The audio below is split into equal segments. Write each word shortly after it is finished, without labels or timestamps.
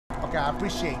Okay, I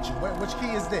appreciate you. Which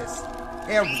key is this?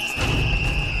 Aries.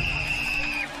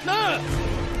 Nah.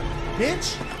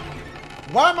 Bitch.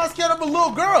 Why am I scared of a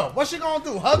little girl? What's she gonna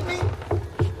do? Hug me?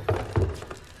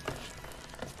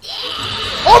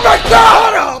 Oh my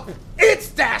God! What up? It's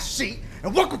Dashie,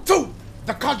 and welcome to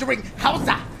the Conjuring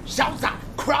Hausa, Shausa,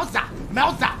 Krausa,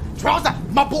 Mausa, Trousa,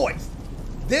 my boys.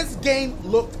 This game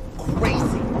looked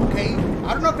crazy, okay?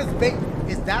 I don't know if it's based.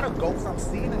 Is that a ghost I'm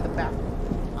seeing in the back?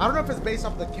 I don't know if it's based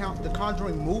off the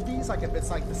Conjuring movies, like if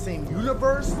it's like the same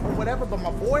universe or whatever, but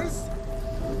my boys.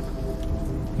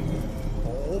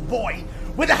 Oh boy.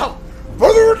 Without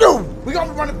further ado, we're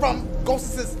gonna be running from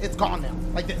ghosts. It's gone now,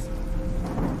 like this.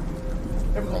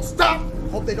 Then we're gonna stop,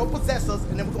 hope they don't possess us,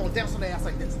 and then we're gonna dance on their ass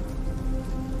like this.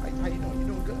 How you doing? You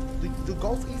doing good? Do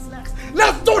ghosts eat snacks?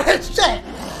 Let's do this shit!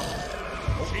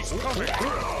 She's coming.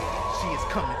 She is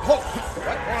coming. Hold on.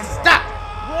 Run. Stop!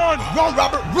 Run! Run,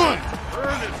 Robert, run!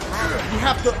 Burn it, burn You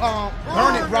have to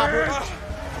burn it, Robert.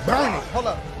 Burn it. Hold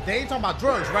up. They ain't talking about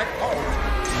drugs, right? Oh.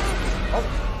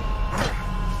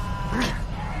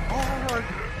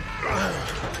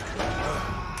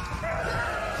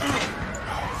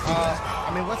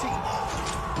 I mean, what's he?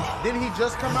 Didn't he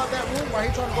just come out that room? Why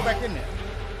he trying to go back in there?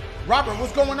 Robert,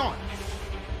 what's going on?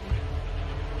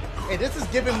 Hey, this is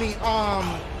giving me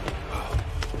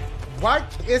what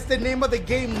is the name of the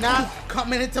game not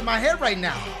coming into my head right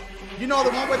now? You know,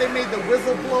 the one where they made the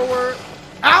whistleblower?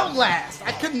 Outlast.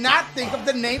 I could not think of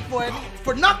the name for it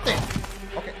for nothing.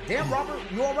 Okay, damn, Robert,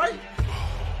 you all right?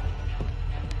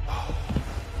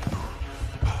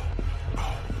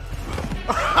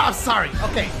 I'm sorry.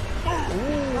 Okay. Ooh.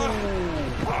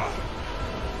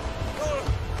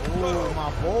 Ooh, my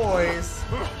boys.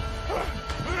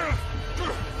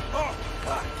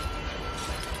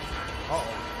 Uh-oh.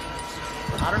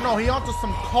 I don't know. He onto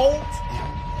some cult,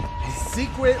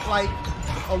 secret, like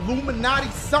Illuminati,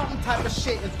 something type of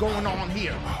shit is going on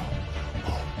here.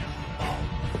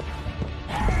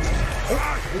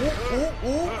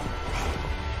 Ooh.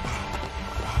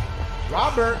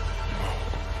 Robert.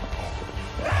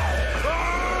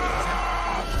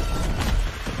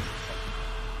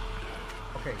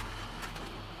 Okay.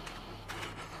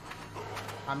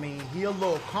 I mean, he a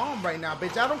little calm right now,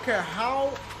 bitch. I don't care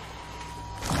how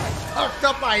fucked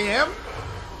up I am.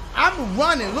 I'm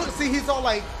running. Look, see, he's all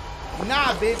like,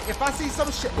 nah, bitch. If I see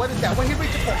some shit, what is that? When he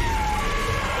reached the phone,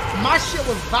 my shit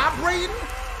was vibrating.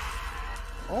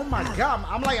 Oh my God.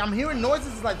 I'm hearing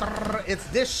noises. It's like, it's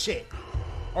this shit.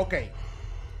 Okay.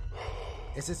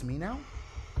 Is this me now?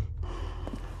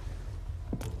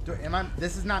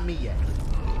 This is not me yet.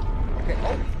 Okay.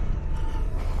 Oh.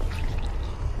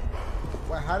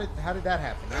 Well, how did that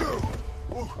happen?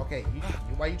 Okay.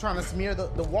 Why are you trying to smear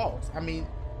the walls? I mean,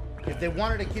 if they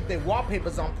wanted to keep their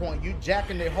wallpapers on point, you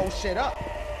jacking their whole shit up.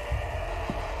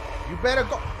 You better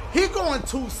go. He going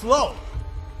too slow.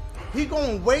 He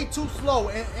going way too slow.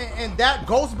 And that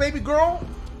ghost baby girl,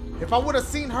 if I would have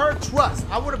seen her, trust,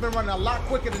 I would have been running a lot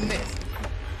quicker than this.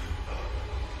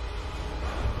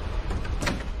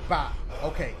 Bah,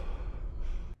 okay.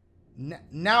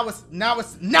 Now it's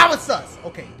us.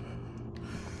 Okay.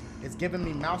 It's giving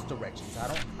me mouse directions.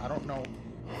 I don't know.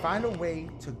 Find a way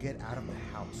to get out of the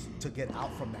house. To get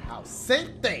out from the house.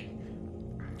 Same thing.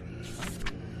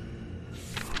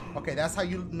 Okay, that's how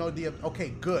you know the. Okay,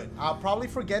 good. I'll probably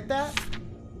forget that.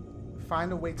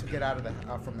 Find a way to get out of the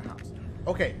from the house.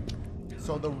 Okay.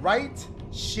 So the right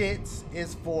shit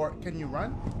is for. Can you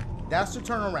run? That's to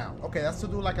turn around. Okay, that's to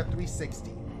do like a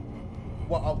 360.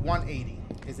 Well, a 180.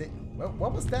 Is it?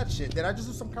 What was that shit? Did I just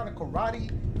do some kind of karate?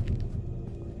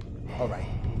 All right.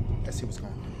 Let's see what's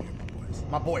going on here, my boys.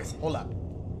 My boys, hold up.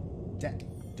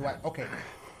 Do I? Okay.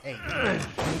 Hey, here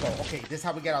we go. Okay, this is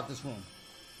how we get out this room.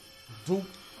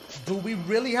 Do we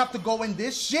really have to go in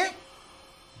this shit?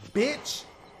 Bitch.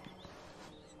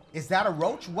 Is that a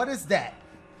roach? What is that?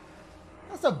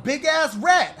 That's a big ass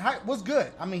rat. Hi, what's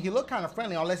good? I mean, he looked kind of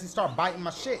friendly unless he start biting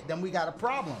my shit. Then we got a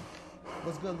problem.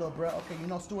 What's good, little bro? Okay, you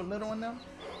know Stuart Little and them?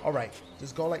 All right,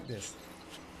 just go like this.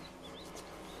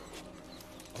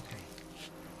 Okay.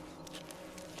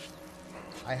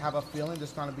 I have a feeling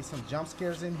there's gonna be some jump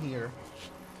scares in here.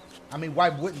 I mean, why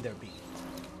wouldn't there be?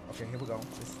 Okay, here we go.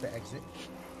 This is the exit.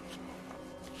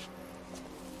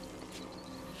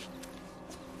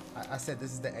 I said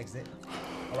this is the exit.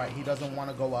 All right, he doesn't want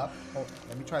to go up. Oh,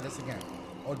 let me try this again.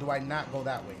 Or do I not go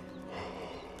that way?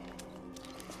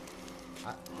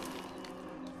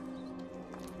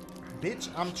 Bitch,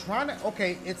 I'm trying to.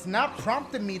 Okay, it's not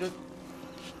prompting me to.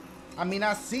 I mean,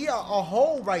 I see a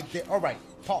hole right there. All right,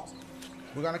 pause.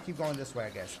 We're gonna keep going this way,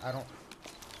 I guess. I don't.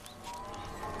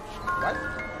 What?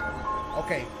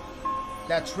 Okay.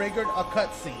 that triggered a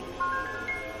cutscene.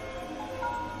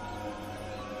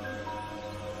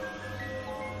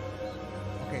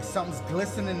 Okay, something's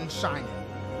glistening and shining.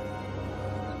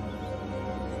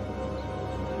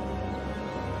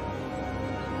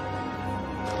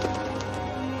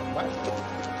 What?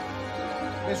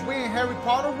 Bitch, we in Harry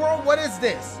Potter world? What is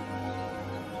this?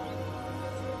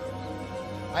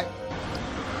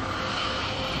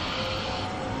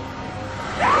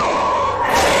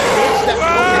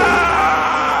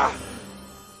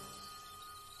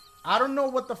 I don't know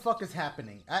what the fuck is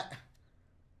happening.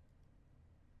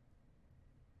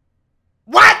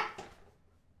 What?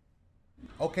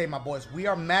 Okay, my boys, we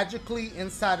are magically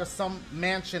inside of some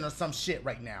mansion or some shit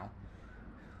right now.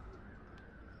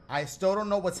 I still don't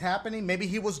know what's happening. Maybe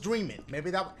he was dreaming.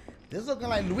 Maybe that. This is looking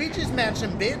like Luigi's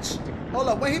mansion, bitch. Hold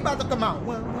up, when he about to come out?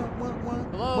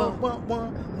 Hello?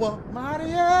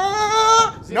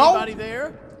 Mario? Is anybody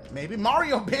there? Maybe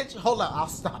Mario, bitch. Hold up, I'll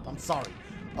stop. I'm sorry.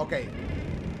 Okay.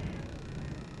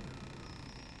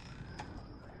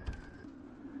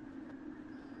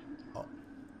 Oh.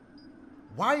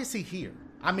 Why is he here?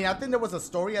 I mean, I think there was a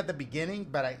story at the beginning,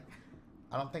 but I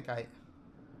don't think I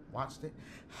watched it.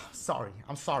 Sorry.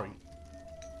 I'm sorry.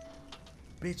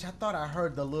 Bitch, I thought I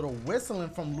heard the little whistling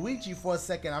from Luigi for a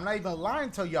second. I'm not even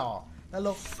lying to y'all. That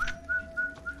little...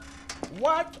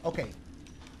 What? Okay.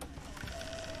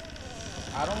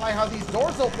 I don't like how these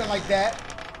doors open like that.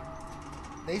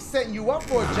 They setting you up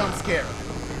for a jump scare.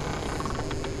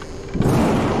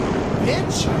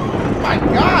 Bitch. My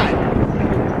God.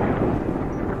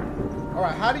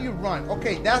 Alright, how do you run?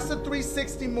 Okay, that's the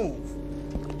 360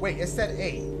 move. Wait, it said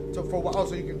A. So for what? Oh,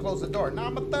 so you can close the door. Nah,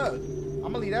 I'm a thug. I'm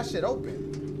gonna leave that shit open.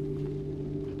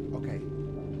 Okay.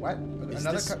 What?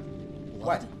 Another cut.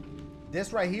 What?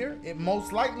 This right here? It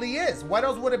most likely is. What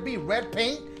else would it be? Red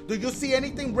paint? Do you see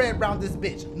anything red around this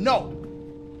bitch? No.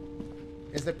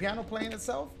 Is the piano playing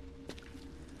itself?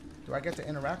 Do I get to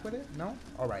interact with it? No?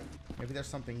 Alright. Maybe there's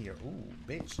something here. Ooh,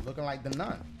 bitch. Looking like the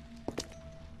nun.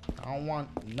 I don't want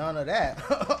none of that.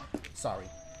 Sorry.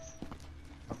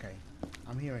 Okay.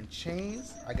 I'm hearing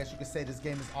chains. I guess you could say this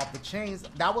game is off the chains.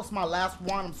 That was my last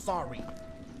one. I'm sorry.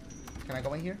 Can I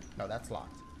go in here? No, that's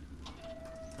locked.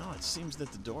 Oh, it seems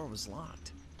that the door was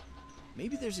locked.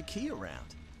 Maybe there's a key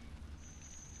around.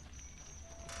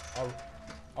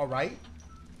 All right.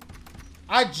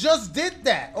 I just did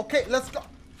that. Okay, let's go.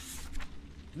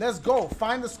 Let's go.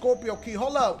 Find the Scorpio key.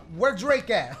 Hold up. Where Drake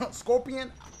at?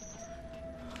 Scorpion?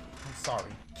 I'm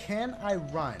sorry. Can I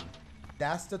run?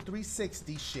 That's the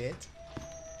 360 shit.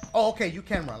 Oh, okay. You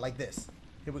can run like this.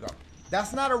 Here we go.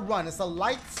 That's not a run. It's a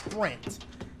light sprint.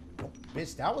 Oh,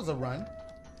 bitch, that was a run.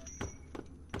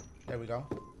 There we go.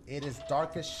 It is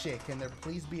dark as shit. Can there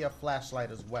please be a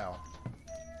flashlight as well?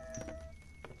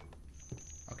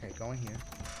 Okay, go in here.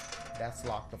 That's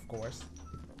locked, of course.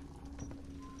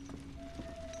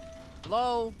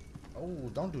 Hello?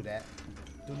 Oh, don't do that.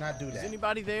 Do not do that. Is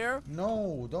anybody there?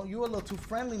 No, don't. You a little too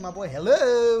friendly, my boy.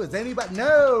 Hello? Is anybody?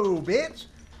 No, bitch.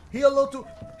 He a little too.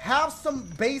 Have some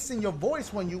bass in your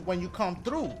voice when you come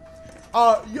through.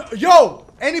 Yo,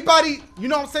 anybody? You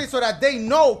know what I'm saying? So that they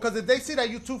know, because if they see that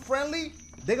you too friendly,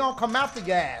 they gonna come after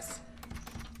your ass.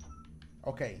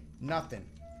 Okay, nothing.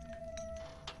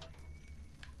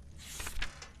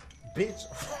 Bitch,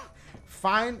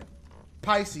 find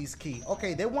Pisces key.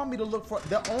 Okay, they want me to look for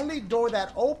the only door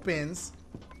that opens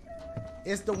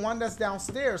is the one that's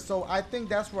downstairs. So I think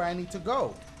that's where I need to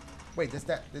go. Wait,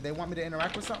 did they want me to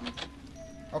interact with something?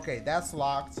 Okay, that's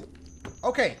locked.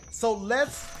 Okay, so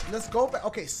let's go back.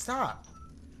 Okay, stop.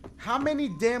 How many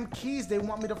damn keys they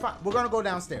want me to find? We're gonna go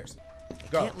downstairs.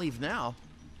 Go. I can't leave now.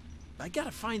 I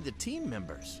gotta find the team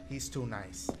members. He's too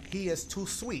nice. He is too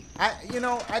sweet. I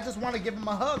just want to give him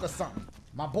a hug or something.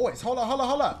 My boys, hold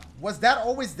up. Was that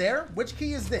always there? Which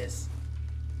key is this?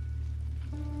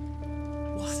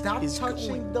 What Stop is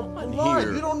touching the going on blood.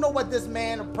 here? You don't know what this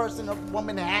man, or person, or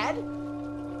woman had.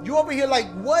 You over here like,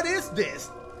 what is this?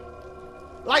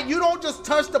 Like, you don't just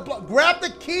touch the blood. Grab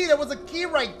the key. There was a key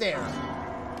right there.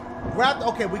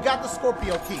 Okay, we got the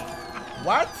Scorpio key.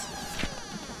 What?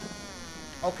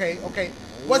 Okay.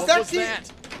 Was that key?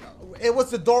 It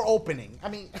was the door opening. I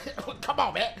mean, come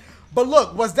on, man. But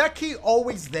look, was that key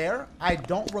always there? I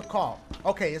don't recall.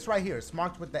 Okay, it's right here. It's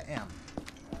marked with the M.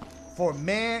 For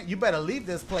man, you better leave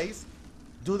this place.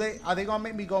 Are they gonna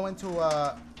make me go into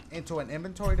an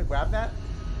inventory to grab that?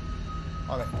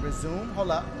 Okay, resume.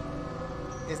 Hold up.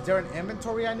 Is there an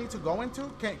inventory I need to go into?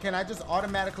 Can I just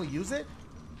automatically use it?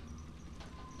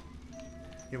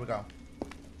 Here we go.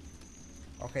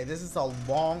 Okay, this is a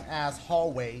long ass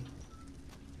hallway.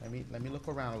 Let me look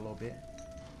around a little bit.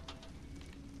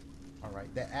 All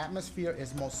right, the atmosphere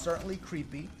is most certainly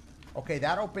creepy. Okay,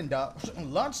 that opened up.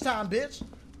 Lunchtime, bitch.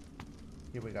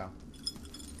 Here we go.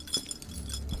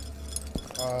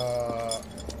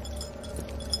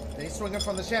 They swinging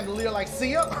from the chandelier like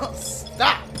see ya.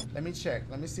 Stop. Let me check.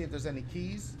 Let me see if there's any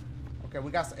keys. Okay,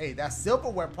 we got some. Hey, that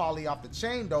silverware probably off the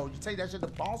chain though. You take that shit to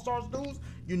Pawn Stars dudes,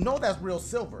 you know that's real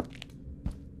silver.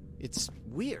 It's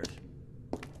weird.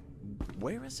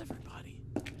 Where is everybody?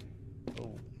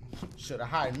 Oh, should have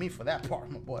hired me for that part,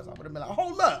 my boys. I would have been like,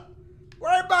 hold up,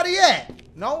 where everybody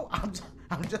at? No, I'm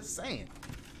just saying.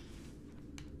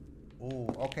 Oh,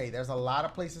 okay. There's a lot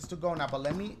of places to go now, but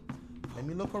let me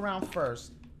look around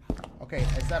first. Okay,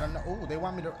 is that enough? Oh, they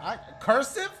want me to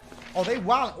cursive? Oh, they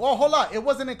want. Oh, hold up. It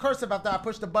wasn't in cursive after I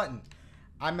pushed the button.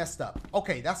 I messed up.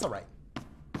 Okay, that's all right.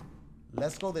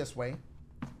 Let's go this way.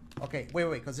 Okay, wait,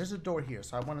 because there's a door here,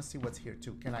 so I want to see what's here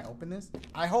too. Can I open this?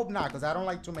 I hope not, because I don't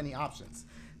like too many options.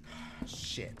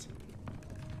 Shit.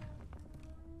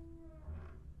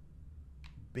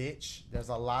 Bitch, there's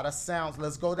a lot of sounds.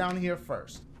 Let's go down here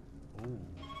first. Ooh.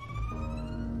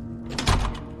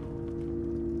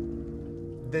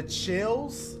 The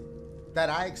chills that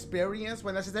I experienced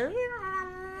when I was there,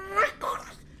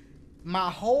 my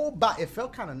whole body, it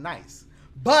felt kind of nice.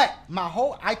 But my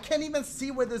whole, I can't even see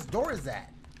where this door is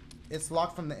at. It's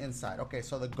locked from the inside. Okay,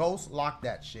 so the ghost locked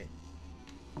that shit.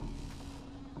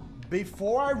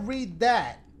 Before I read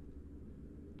that,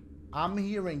 I'm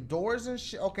hearing doors and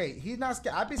shit. Okay, he's not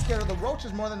scared. I'd be scared of the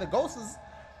roaches more than the ghosts.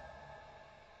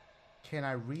 Can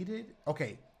I read it?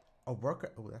 Okay, a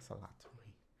worker. Oh, that's a lot to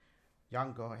read. Y'all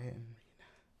can go ahead and read.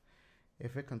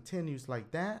 If it continues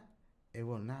like that, it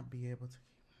will not be able to.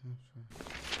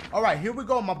 All right, here we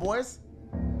go, my boys.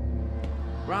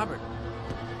 Robert.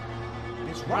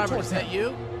 It's Robert, is that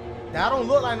you? That don't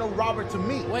look like no Robert to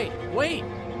me. Wait.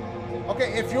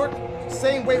 Okay, if you're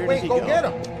saying wait, go get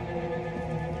him.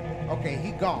 Okay,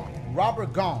 he gone.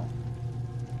 Robert gone.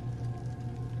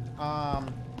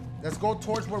 Let's go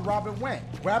towards where Robert went.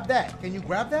 Grab that. Can you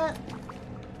grab that?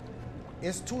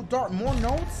 It's too dark. More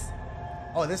notes?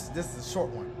 Oh, this is a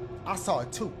short one. I saw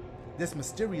it too. This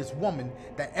mysterious woman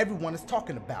that everyone is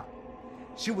talking about.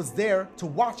 She was there to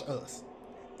watch us.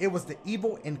 It was the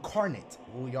evil incarnate.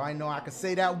 Oh, y'all know I can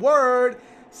say that word.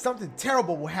 Something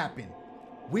terrible will happen.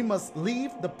 We must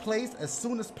leave the place as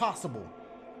soon as possible.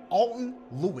 Alton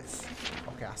Lewis.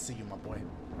 Okay, I see you, my boy.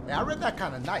 Yeah, I read that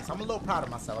kind of nice. I'm a little proud of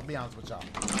myself. I'll be honest with y'all.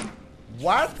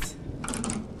 What?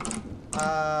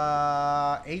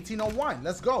 1801.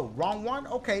 Let's go. Wrong one?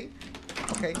 Okay.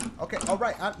 All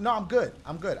right. No, I'm good.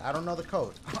 I don't know the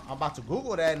code. I'm about to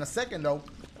Google that in a second, though.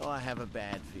 Oh, I have a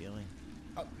bad feeling.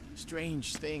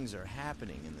 Strange things are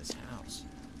happening in this house.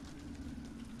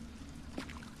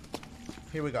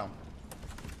 Here we go.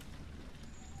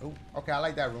 Oh, okay. I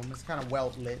like that room. It's kind of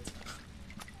well lit.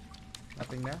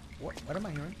 Nothing there. What am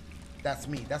I hearing? That's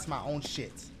me. That's my own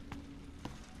shit.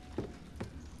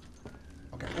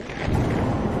 Okay. Ooh.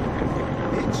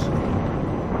 Bitch.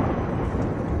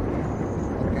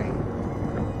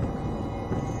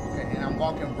 Okay, and I'm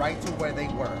walking right to where they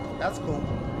were. That's cool.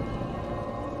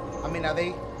 I mean, are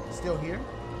they still here?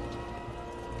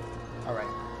 All right.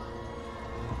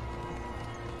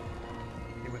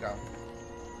 Here we go.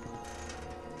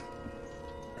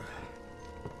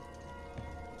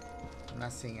 I'm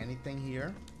not seeing anything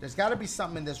here. There's got to be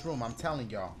something in this room, I'm telling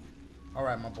y'all. All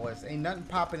right, my boys. Ain't nothing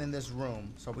popping in this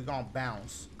room, so we're going to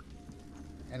bounce.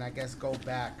 And I guess go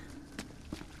back.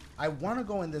 I want to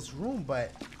go in this room,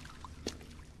 but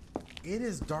it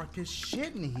is dark as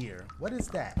shit in here. What is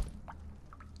that?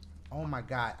 Oh my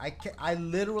God. I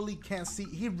literally can't see.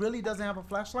 He really doesn't have a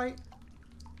flashlight?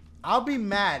 I'll be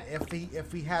mad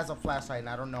if he has a flashlight and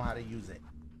I don't know how to use it.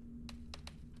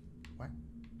 What?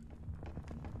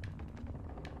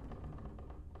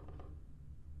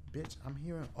 Bitch, I'm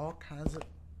hearing all kinds of...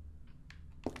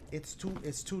 It's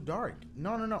too dark.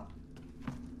 No.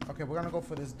 Okay, we're gonna go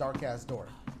for this dark ass door.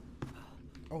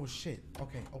 Oh shit.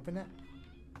 Okay, open that.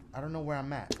 I don't know where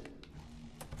I'm at.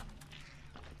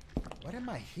 What am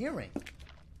I hearing?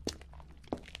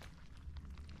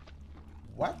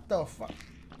 What the fuck?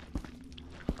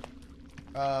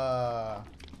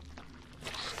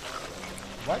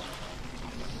 What?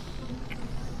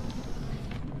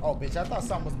 Oh, bitch, I thought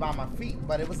something was by my feet,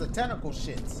 but it was the tentacle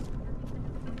shits.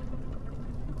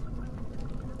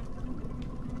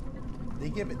 They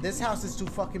give it. This house is too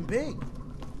fucking big.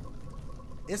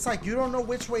 It's like you don't know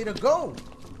which way to go.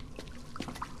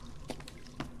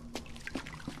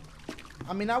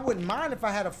 I mean, I wouldn't mind if I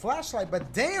had a flashlight,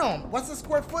 but damn, what's the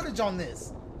square footage on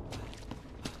this?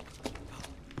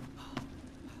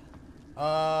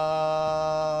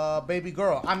 Baby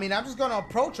girl. I mean, I'm just gonna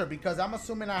approach her because I'm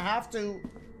assuming I have to.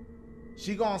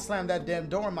 She gonna slam that damn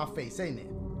door in my face, ain't it?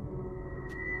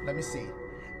 Let me see.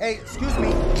 Hey, excuse me.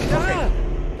 Okay.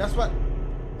 That's what.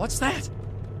 What's that?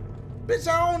 Bitch,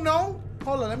 I don't know.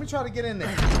 Hold on, let me try to get in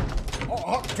there.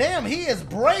 Oh, damn, he is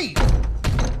brave.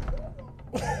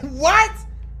 What?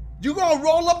 You gonna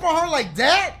roll up on her like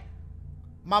that?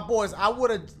 My boys, I would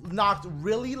have knocked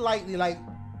really lightly, like,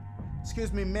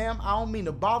 excuse me, ma'am, I don't mean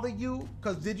to bother you,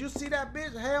 because did you see that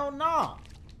bitch? Hell nah.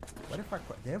 What if I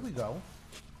quit? There we go.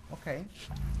 Okay.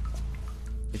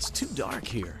 It's too dark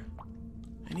here.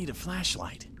 I need a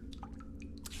flashlight.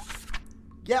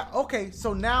 Yeah, okay,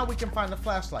 so now we can find the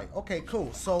flashlight. Okay,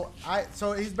 cool. So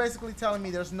he's basically telling me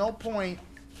there's no point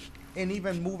in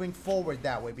even moving forward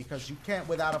that way because you can't,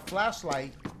 without a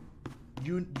flashlight,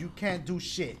 you can't do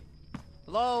shit.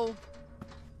 Hello?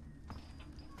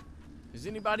 Is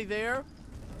anybody there?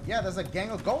 Yeah, there's a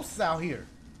gang of ghosts out here.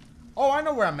 Oh, I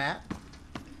know where I'm at.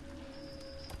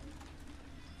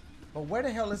 But where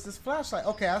the hell is this flashlight?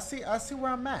 Okay, I see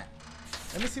where I'm at.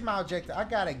 Let me see my objective. I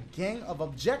got a gang of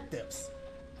objectives.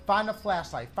 Find a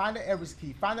flashlight, find the Aries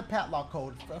key, find the padlock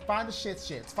code, find the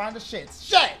shits, find the shit!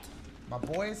 My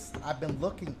boys, I've been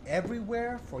looking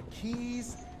everywhere for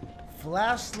keys,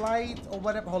 flashlight, or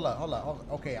whatever. Hold on.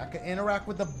 Okay, I can interact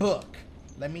with the book.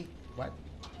 Let me, what?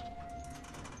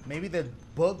 Maybe the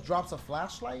book drops a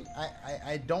flashlight?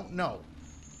 I don't know.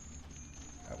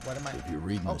 What am I? If you're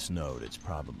reading this note, it's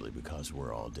probably because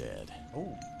we're all dead.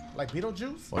 Oh, like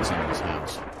Beetlejuice? What's in this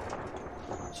house?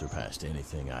 Surpassed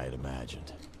anything I had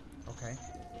imagined. Okay.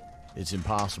 It's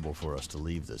impossible for us to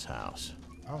leave this house.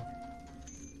 Oh.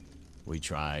 We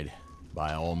tried,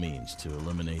 by all means, to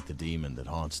eliminate the demon that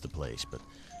haunts the place, but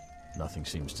nothing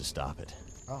seems to stop it.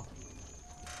 Oh.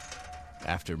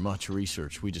 After much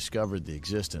research, we discovered the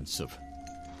existence of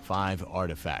 5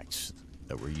 artifacts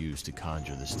that were used to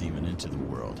conjure this demon into the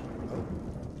world.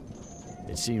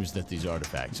 It seems that these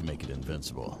artifacts make it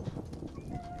invincible.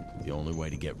 The only way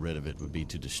to get rid of it would be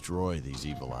to destroy these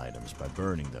evil items by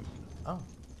burning them. Oh.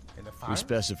 In the fire? We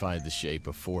specified the shape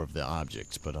of 4 of the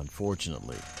objects, but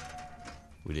unfortunately,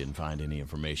 we didn't find any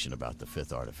information about the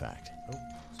 5th artifact. Oh.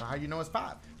 So how you know it's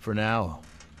 5? For now,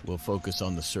 we'll focus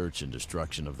on the search and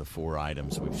destruction of the 4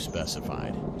 items we've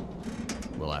specified.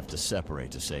 We'll have to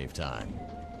separate to save time.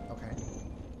 Okay.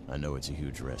 I know it's a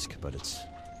huge risk, but it's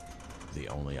the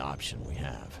only option we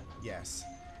have. Yes.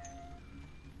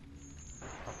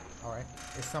 Oh, all right.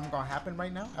 Is something gonna happen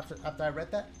right now after I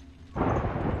read that?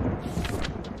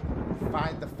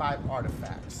 Find the 5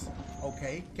 artifacts.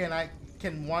 Okay.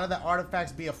 Can one of the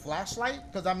artifacts be a flashlight?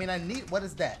 Because I mean, I need. What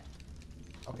is that?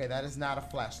 Okay, that is not a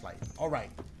flashlight. All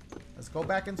right. Let's go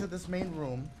back into this main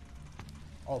room.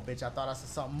 Oh, bitch! I thought I saw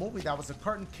some movie. That was a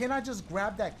curtain. Can I just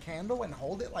grab that candle and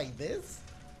hold it like this?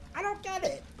 I don't get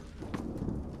it.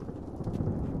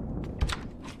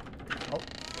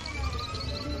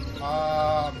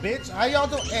 Oh. Bitch, how y'all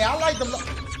doing? Hey, I like them.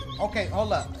 Okay,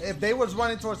 hold up. If they was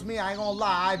running towards me, I ain't gonna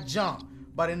lie, I'd jump.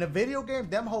 But in the video game,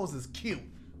 them hoes is cute.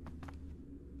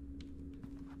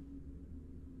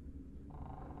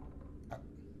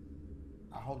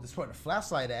 I hope this is where the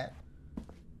flashlight at.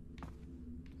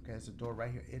 Okay, there's a door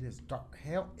right here. It is dark.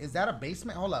 Hell, is that a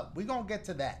basement? Hold up. We gonna get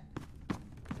to that.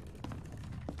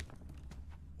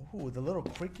 Ooh, the little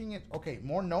creaking. Okay,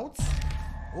 more notes.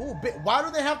 Ooh, why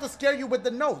do they have to scare you with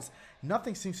the notes?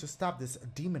 Nothing seems to stop this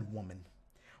demon woman.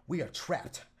 We are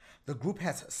trapped. The group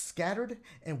has scattered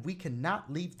and we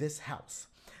cannot leave this house.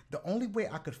 The only way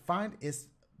I could find is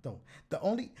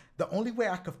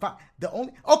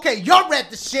Okay, y'all read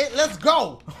the shit. Let's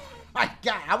go. My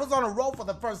God, I was on a roll for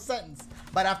the first sentence,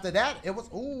 but after that, it was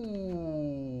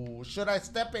ooh. Should I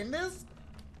step in this?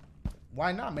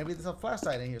 Why not? Maybe there's a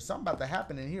flashlight in here. Something about to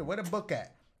happen in here. Where the book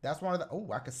at? That's one of the. Oh,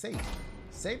 I could save.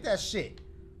 Save that shit.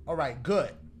 All right,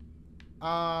 good.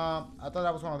 I thought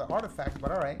that was one of the artifacts,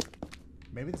 but all right.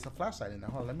 Maybe there's a flashlight in there.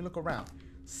 Hold on, let me look around.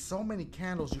 So many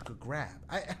candles you could grab.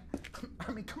 I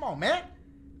mean, come on, man.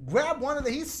 Grab one of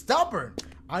the. He's stubborn.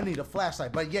 I need a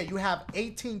flashlight, but yeah, you have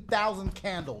 18,000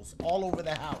 candles all over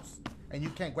the house, and you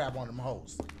can't grab one of them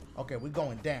hoes. Okay, we're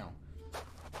going down.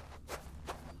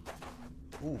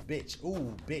 Ooh, bitch.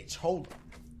 Ooh, bitch. Hold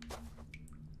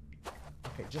on.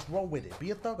 Okay, just roll with it.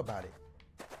 Be a thug about it.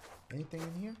 Anything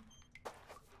in here?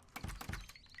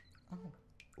 Oh.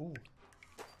 Ooh.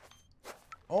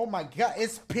 Oh my God,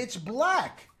 it's pitch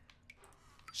black.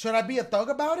 Should I be a thug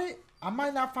about it? I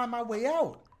might not find my way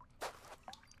out.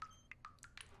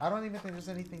 I don't even think there's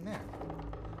anything there.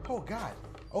 Oh God.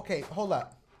 Okay, hold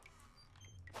up.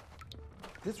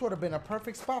 This would have been a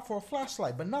perfect spot for a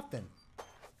flashlight, but nothing.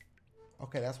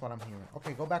 Okay, that's what I'm hearing.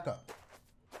 Okay, go back up.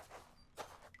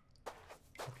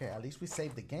 Okay, at least we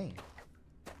saved the game.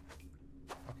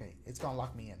 Okay, it's gonna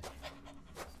lock me in.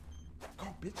 Go,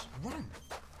 bitch, run.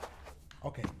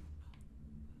 Okay.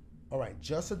 All right,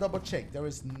 just to double check, there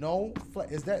is no.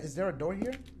 Is there a door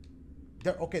here?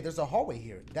 Okay, there's a hallway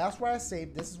here. That's where I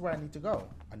saved. This is where I need to go.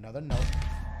 Another note.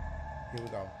 Here we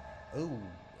go. Ooh,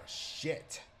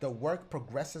 shit. The work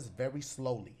progresses very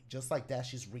slowly, just like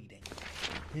Dashie's reading.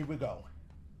 Here we go.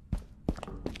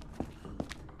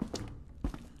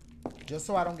 Just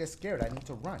so I don't get scared, I need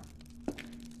to run.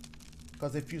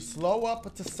 Because if you slow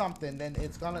up to something, then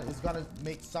it's gonna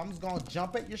make something's gonna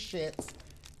jump at your shits,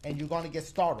 and you're gonna get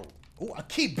startled. Ooh, a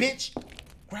key, bitch!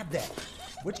 Grab that.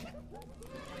 Which?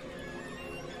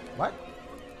 What?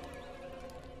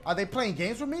 Are they playing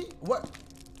games with me? What?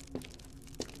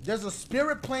 There's a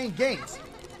spirit playing games.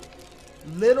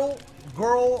 Little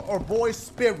girl or boy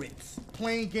spirits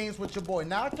playing games with your boy.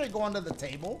 Now I can't go under the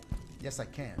table. Yes, I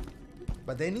can.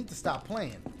 But they need to stop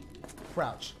playing.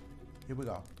 Crouch. Here we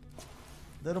go.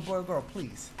 Little boy or girl,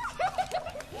 please.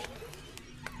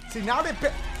 See, now they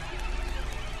pick.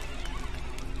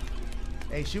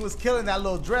 Hey, she was killing that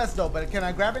little dress though, but can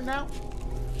I grab it now?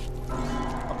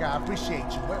 Okay, I appreciate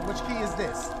you. Which key is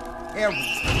this?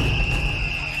 Aries.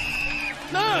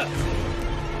 No!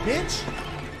 Bitch!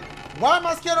 Why am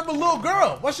I scared of a little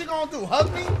girl? What's she gonna do?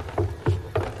 Hug me?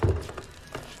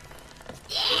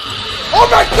 Oh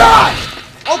my god!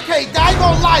 Okay, I ain't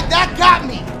gonna lie, that got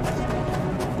me.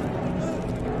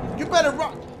 You better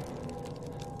run.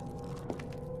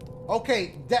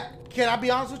 Okay, that can I be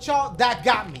honest with y'all? That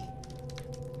got me.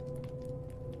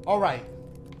 Alright.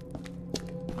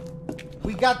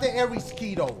 We got the Aries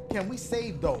key though. Can we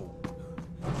save though?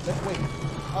 Let's wait.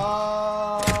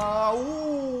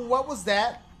 Ooh, what was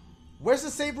that? Where's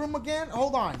the save room again?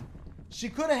 Hold on. She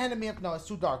could have handed me a... No, it's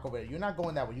too dark over there. You're not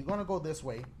going that way. You're going to go this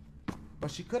way.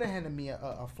 But she could have handed me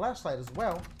a flashlight as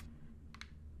well.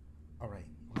 All right.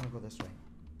 We're going to go this way.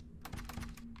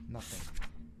 Nothing.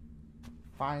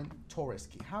 Find Taurus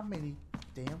key. How many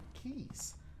damn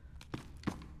keys?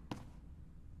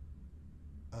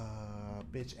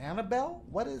 Bitch. Annabelle?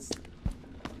 What is...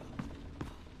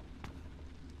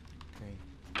 Okay.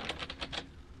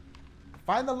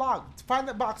 Find the lock. Find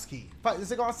the box key.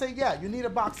 Is it going to say, yeah, you need a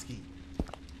box key?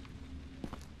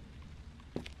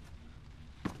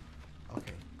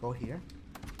 Okay, go here.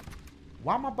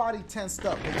 Why my body tensed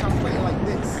up? Bitch, I'm playing like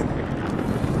this.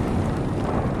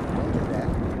 Don't do that.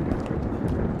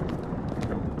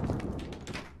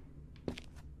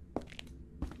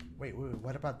 Wait,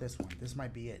 what about this one? This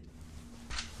might be it.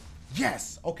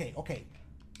 Yes! Okay, okay.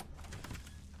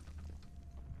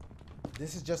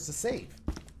 This is just a save.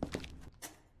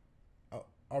 Oh,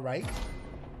 all right.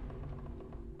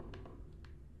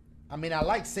 I mean, I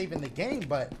like saving the game,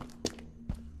 but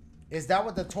is that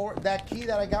what that key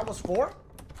that I got was for?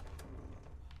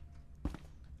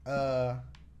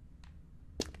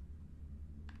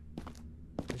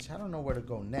 Which I don't know where to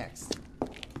go next.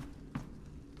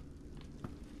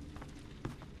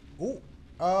 Ooh.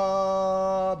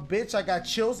 Bitch, I got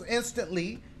chills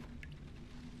instantly.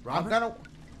 Robert? I'm gonna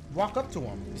walk up to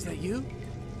him. Is that you?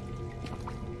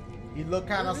 He look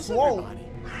kind of swole.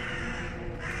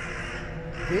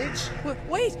 Bitch.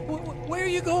 Wait, where are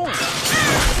you going?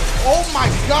 Oh my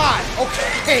god.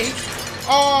 Okay.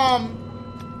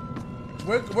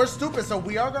 We're stupid, so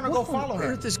we are gonna go follow him. What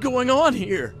on earth is going on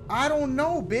here? I don't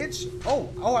know, bitch.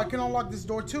 Oh, I can unlock this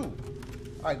door too.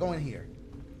 All right, go in here.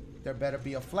 There better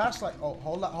be a flashlight. Oh,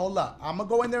 hold up. I'm gonna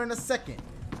go in there in a second.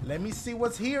 Let me see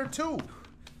what's here too.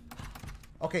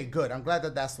 Okay, good. I'm glad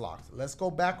that that's locked. Let's go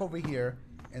back over here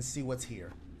and see what's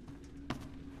here.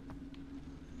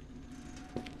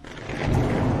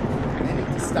 They need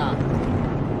to stop.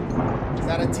 Is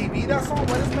that a TV that's on?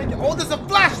 What is making? Oh, there's a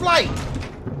flashlight!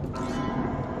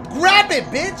 Grab it,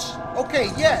 bitch!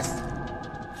 Okay, yes.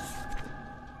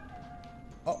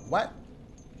 Oh, what?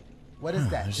 What is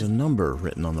that? There's a number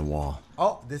written on the wall.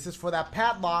 Oh, this is for that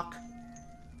padlock.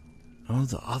 Oh,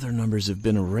 the other numbers have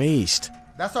been erased.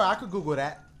 That's all right. I could Google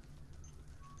that.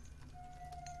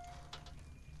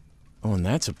 Oh, and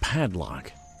that's a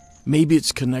padlock. Maybe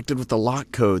it's connected with the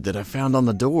lock code that I found on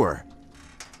the door.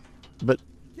 But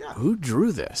Yeah. who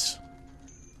drew this?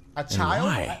 A child?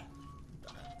 why?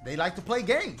 They like to play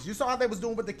games. You saw how they was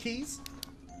doing with the keys?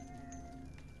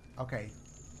 Okay.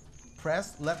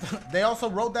 Press left. They also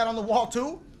wrote that on the wall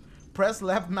too. Press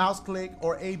left mouse click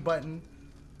or A button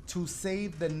to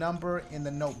save the number in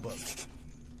the notebook.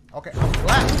 Okay, I'm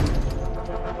black.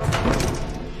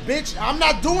 Bitch, I'm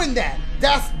not doing that.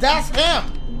 That's him.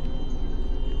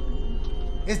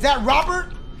 Is that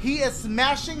Robert? He is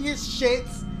smashing his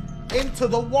shits into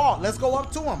the wall. Let's go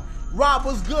up to him. Rob,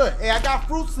 was good? Hey, I got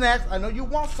fruit snacks. I know you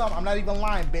want some. I'm not even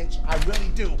lying, bitch. I really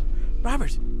do.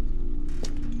 Robert.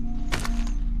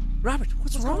 Robert,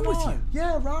 what's wrong with you?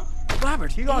 Yeah, Rob.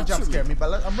 Robert, He gonna jump answer scare me. me,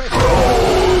 but I'm ready.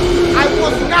 I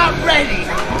was not ready.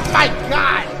 Oh my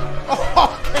God.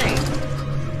 Okay.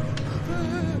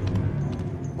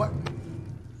 What?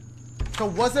 So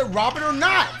was it Robert or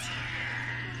not?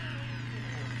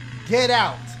 Get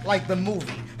Out, like the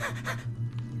movie.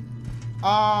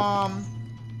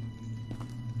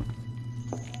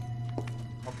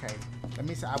 Okay. Let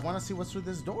me see. I want to see what's through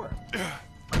this door.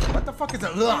 What the fuck is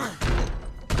it? Ugh.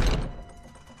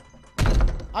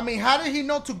 I mean, how did he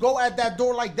know to go at that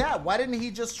door like that? Why didn't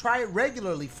he just try it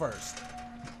regularly first?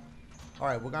 All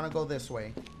right, we're gonna go this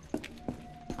way.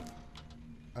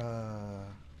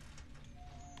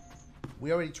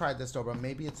 We already tried this door, but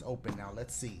maybe it's open now.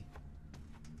 Let's see.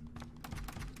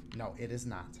 No, it is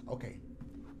not. Okay,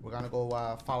 we're gonna go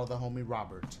follow the homie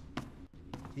Robert.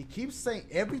 He keeps saying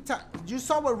every time. You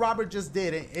saw what Robert just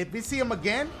did. If we see him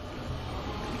again.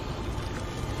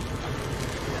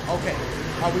 Okay,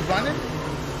 are we running?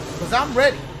 Because I'm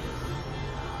ready.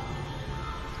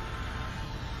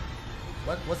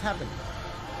 What's happening?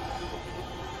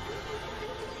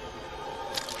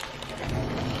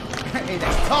 Hey,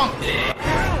 that's tongue.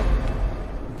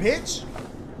 Bitch.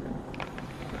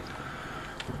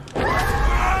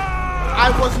 I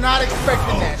was not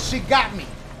expecting that. She got me.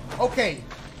 Okay.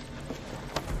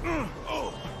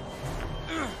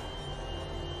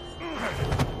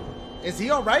 Is he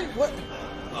all right? What?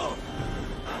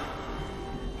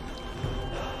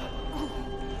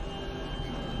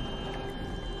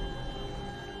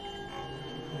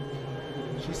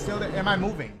 She's still there. Am I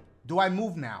moving? Do I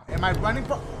move now? Am I running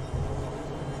from...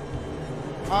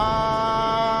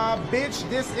 bitch,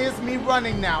 this is me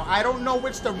running now. I don't know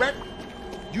which direction.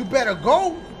 You better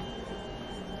go.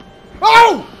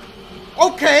 Oh!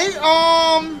 Okay,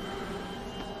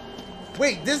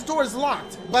 wait, this door is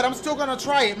locked, but I'm still gonna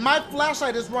try it. My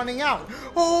flashlight is running out.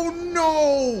 Oh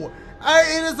no!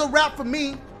 It is a wrap for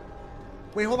me.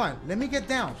 Wait, hold on. Let me get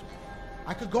down.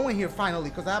 I could go in here finally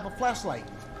because I have a flashlight.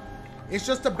 It's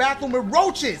just a bathroom with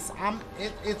roaches.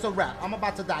 It's a wrap. I'm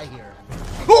about to die here.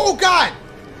 Oh God!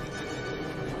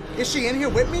 Is she in here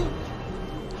with me?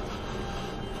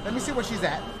 Let me see where she's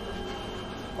at.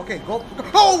 Okay, go.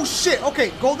 Oh shit!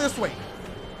 Okay, go this way.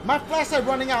 My flashlight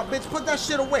running out, bitch. Put that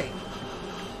shit away.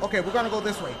 Okay, we're gonna go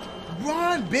this way.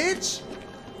 Run, bitch!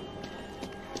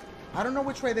 I don't know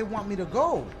which way they want me to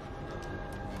go.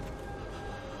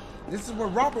 This is where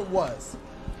Robert was.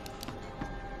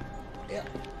 Yeah.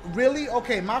 Really?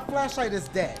 Okay, my flashlight is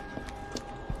dead.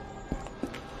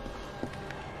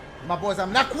 My boys,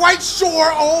 I'm not quite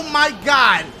sure, oh my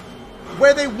God,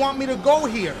 where they want me to go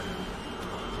here.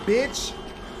 Bitch.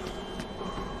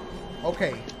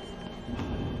 Okay.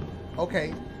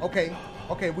 Okay, okay,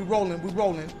 okay, we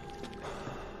rolling.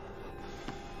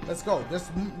 Let's go.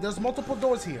 There's multiple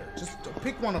doors here. Just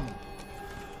pick one of them.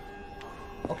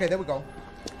 Okay, there we go.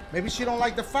 Maybe she don't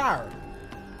like the fire.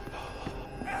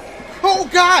 Oh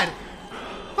God!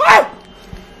 Ah!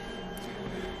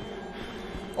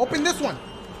 Open this one.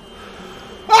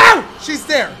 Oh! She's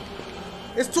there.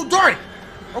 It's too dark.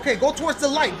 Okay, go towards the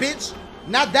light, bitch.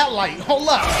 Not that light. Hold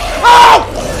up. Oh!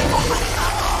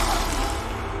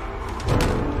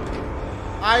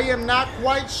 I am not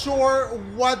quite sure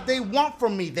what they want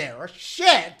from me there.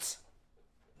 Shit.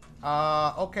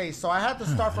 Okay, so I had to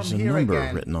start from here again. There's a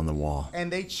number written on the wall.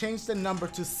 And they changed the number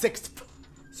to 6th.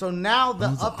 So now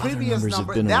the previous numbers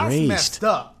number, have been that's erased. messed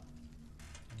up.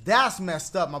 That's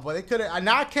messed up, my boy. They could have.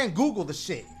 Now I can't Google the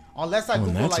shit unless I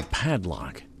Google that's like a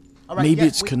padlock. All right, Maybe yeah,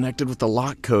 it's connected with the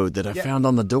lock code that I found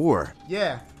on the door.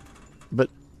 Yeah. But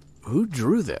who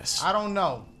drew this? I don't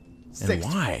know. And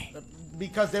why?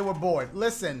 Because they were bored.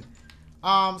 Listen.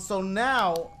 So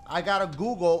now I gotta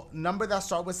Google number that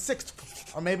start with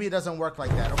 6th, or maybe it doesn't work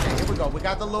like that. Okay, here we go. We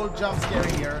got the little jump scare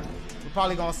here. We're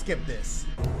probably gonna skip this.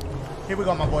 Here we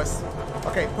go, my boys.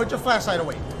 Okay, put your flashlight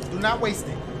away. Do not waste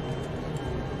it.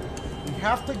 We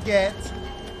have to get...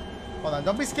 Hold on,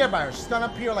 don't be scared by her. She's gonna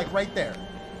appear like right there.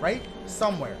 Right?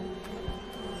 Somewhere.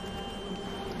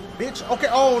 Bitch, okay.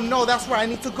 Oh no, that's where I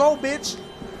need to go, bitch.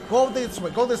 Go this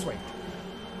way, go this way.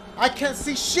 I can't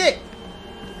see shit.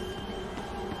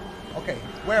 Okay,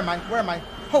 where am I? Where am I?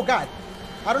 Oh God.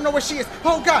 I don't know where she is.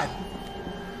 Oh God.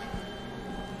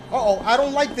 Uh-oh, I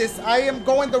don't like this. I am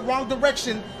going the wrong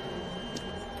direction.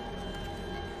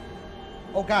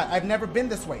 Oh God, I've never been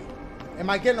this way. Am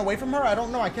I getting away from her? I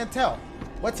don't know, I can't tell.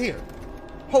 What's here?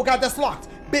 Oh God, that's locked.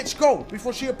 Bitch, go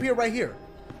before she appear right here.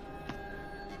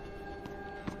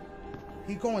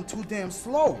 He going too damn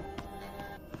slow.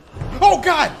 Oh,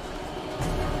 God!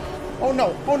 Oh,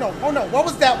 no. Oh, no. Oh, no. What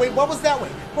was that way? What was that way?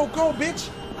 Oh, go, bitch.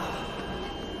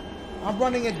 I'm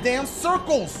running in damn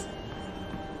circles.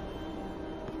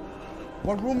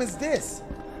 What room is this?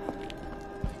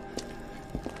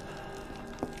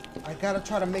 I gotta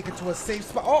try to make it to a safe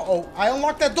spot. Uh-oh. I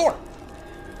unlocked that door.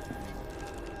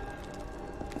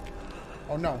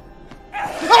 Oh, no.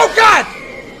 Oh, God!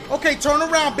 Okay, turn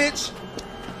around, bitch.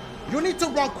 You need to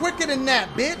run quicker than that,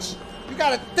 bitch. You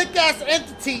got a thick-ass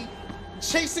entity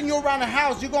chasing you around the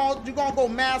house. You gonna go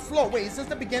mad slow. Wait, is this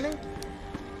the beginning?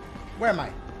 Where am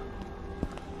I?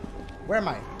 Where am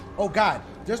I? Oh, God.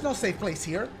 There's no safe place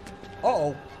here.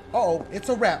 Uh-oh. Uh-oh. It's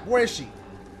a wrap. Where is she?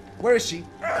 Where is she?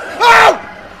 Oh!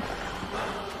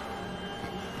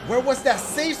 Where was that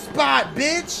safe spot,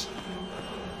 bitch?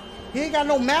 He ain't got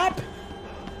no map?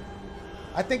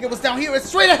 I think it was down here. It's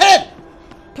straight ahead!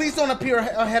 Please don't appear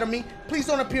ahead of me. Please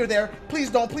don't appear there. Please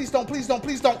don't, please don't, please don't,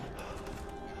 please don't.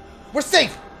 We're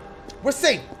safe. We're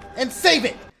safe. And save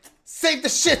it. Save the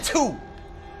shit too.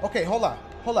 Okay, hold on.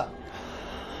 Hold on.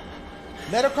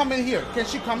 Let her come in here. Can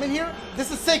she come in here?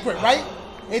 This is sacred, right?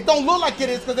 It don't look like it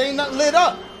is because there ain't nothing lit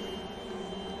up.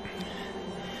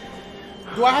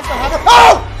 Do I have to have her?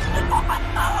 Oh!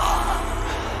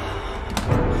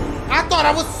 I thought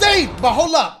I was saved, but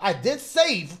hold up. I did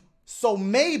save, so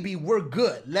maybe we're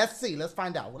good. Let's see. Let's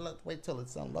find out. Well, let's wait till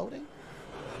it's unloading.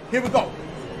 Here we go.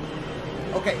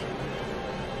 Okay.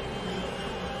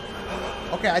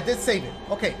 Okay, I did save it.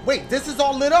 Okay, wait. This is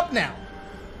all lit up now.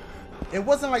 It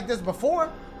wasn't like this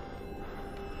before.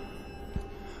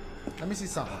 Let me see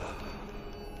something.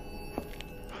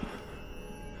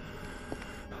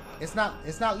 It's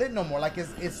not lit no more. Like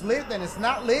it's lit, then it's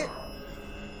not lit.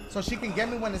 So she can get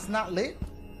me when it's not lit.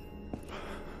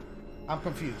 I'm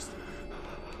confused.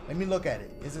 Let me look at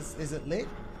it. Is it lit?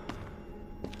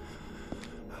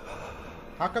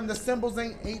 How come the symbols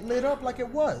ain't lit up like it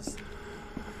was?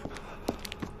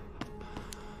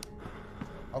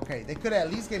 Okay, they could have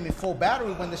at least gave me full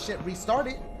battery when the shit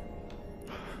restarted.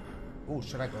 Oh,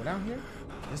 should I go down here?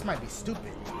 This might be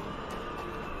stupid.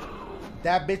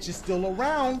 That bitch is still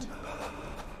around.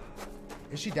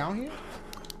 Is she down here?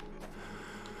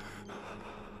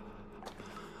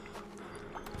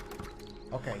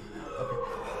 Okay. Okay.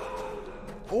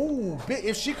 Oh,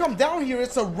 if she come down here,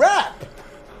 it's a wrap.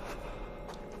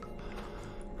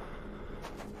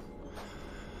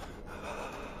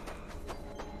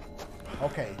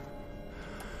 Okay.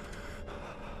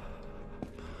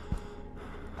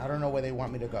 I don't know where they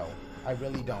want me to go. I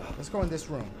really don't. Let's go in this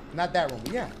room. Not that room.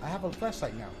 Yeah, I have a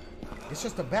flashlight now. It's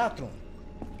just a bathroom.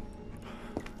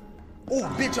 Oh,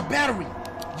 bitch, a battery.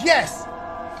 Yes.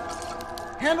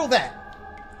 Handle that.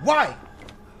 Why?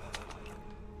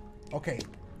 Okay.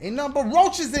 Ain't nothing but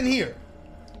roaches in here.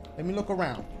 Let me look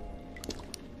around.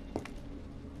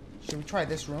 Should we try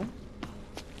this room?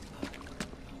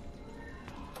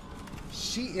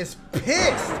 She is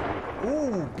pissed.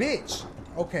 Ooh, bitch.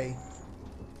 Okay.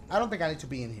 I don't think I need to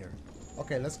be in here.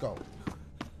 Okay, let's go.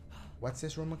 What's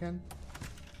this room again?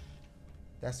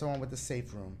 That's the one with the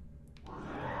safe room.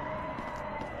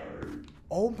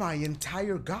 Oh my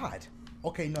entire God.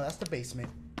 Okay, no, that's the basement.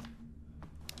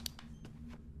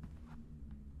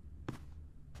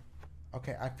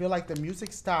 Okay, I feel like the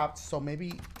music stopped, so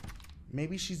maybe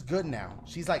she's good now.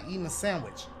 She's like eating a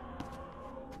sandwich.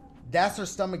 That's her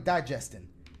stomach digesting.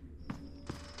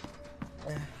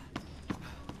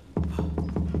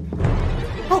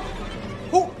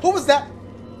 Who was that?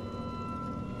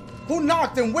 Who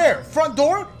knocked and where? Front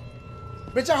door?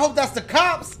 Bitch, I hope that's the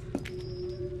cops.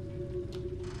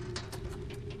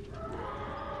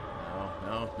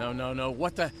 No.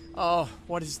 What the? Oh,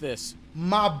 what is this?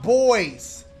 My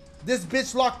boys. This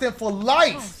bitch locked in for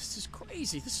life. Oh, this is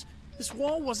crazy. This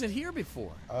wall wasn't here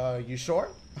before. You sure?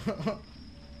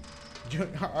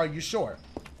 Are you sure?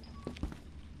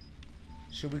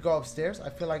 Should we go upstairs?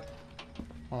 I feel like...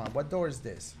 Hold on, what door is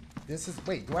this? This is...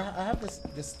 Wait, do I have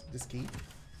this key?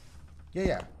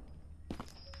 Yeah.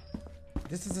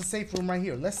 This is a safe room right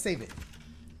here. Let's save it.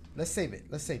 Let's save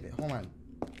it. Hold on.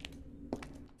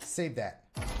 Save that.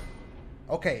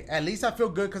 Okay, at least I feel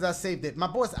good because I saved it. My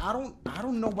boys, I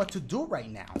don't know what to do right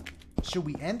now. Should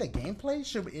we end the gameplay?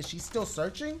 Is she still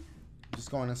searching?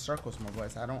 Just going in circles, my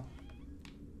boys. I don't...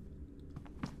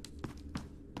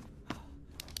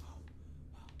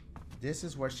 This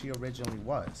is where she originally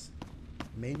was.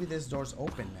 Maybe this door's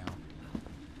open now.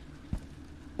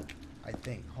 I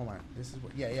think. Hold on. This is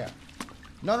what... Yeah.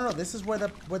 No. This is where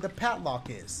the padlock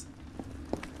is.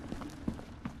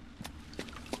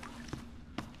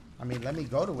 I mean, let me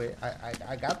go to it.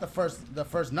 I got the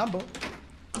first number.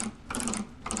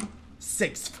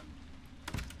 6th.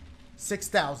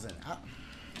 6,000.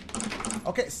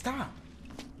 Okay, stop.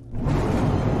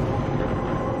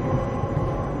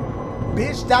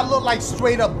 Bitch, that looked like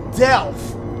straight up Delph.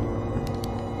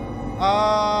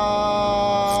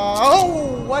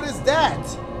 Oh, what is that?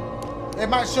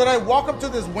 Should I walk up to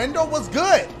this window? What's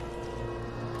good?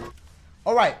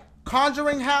 All right,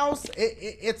 Conjuring house.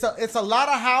 It's a lot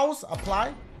of house.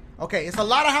 Apply. Okay, it's a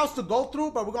lot of house to go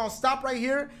through, but we're gonna stop right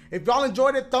here. If y'all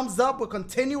enjoyed it, thumbs up. We'll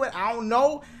continue it. I don't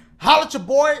know. Holla at your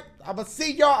boy. I'm gonna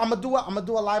see y'all. I'm gonna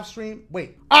do a live stream.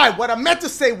 Wait. All right. What I meant to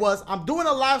say was I'm doing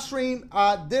a live stream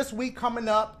this week coming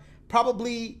up,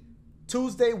 probably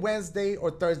Tuesday, Wednesday, or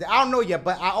Thursday. I don't know yet,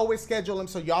 but I always schedule them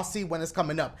so y'all see when it's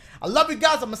coming up. I love you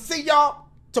guys. I'm gonna see y'all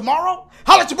tomorrow.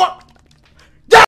 Holla at your boy.